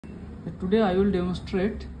today I will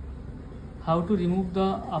demonstrate how to remove the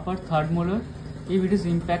upper third molar if it is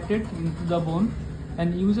impacted into the bone,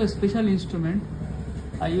 and use a special instrument.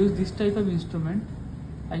 I use this type of instrument.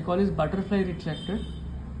 I call it butterfly retractor.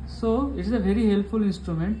 So it is a very helpful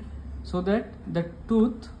instrument so that the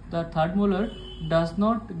tooth, the third molar, does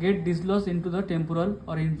not get dislodged into the temporal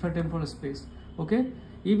or infratemporal space. Okay,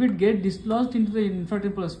 if it gets dislodged into the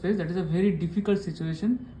infratemporal space, that is a very difficult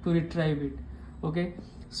situation to retrieve it. Okay,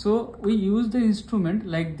 so we use the instrument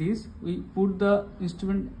like this. We put the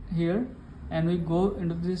instrument here and we go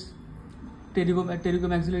into this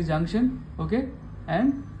pterygomaxillary junction. Okay,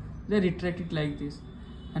 and they retract it like this.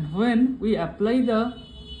 And when we apply the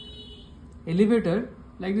elevator,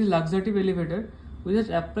 like this luxative elevator, we just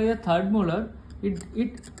apply the third molar.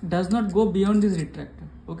 It does not go beyond this retractor.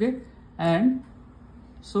 Okay, and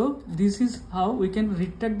so this is how we can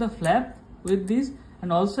retract the flap with this.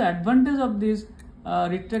 And also advantage of this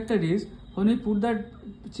retractor is when we put that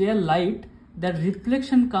chair light, that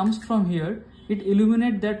reflection comes from here, it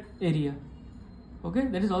illuminates that area. Okay,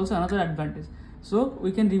 that is also another advantage. So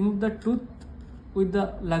we can remove the tooth with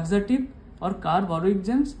the luxative or carved Warwick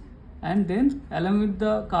gems, and then along with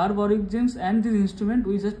the carved Warwick gems and this instrument,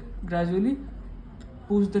 we just gradually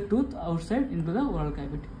push the tooth outside into the oral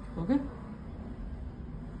cavity. Okay,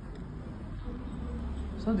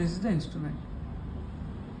 so this is the instrument.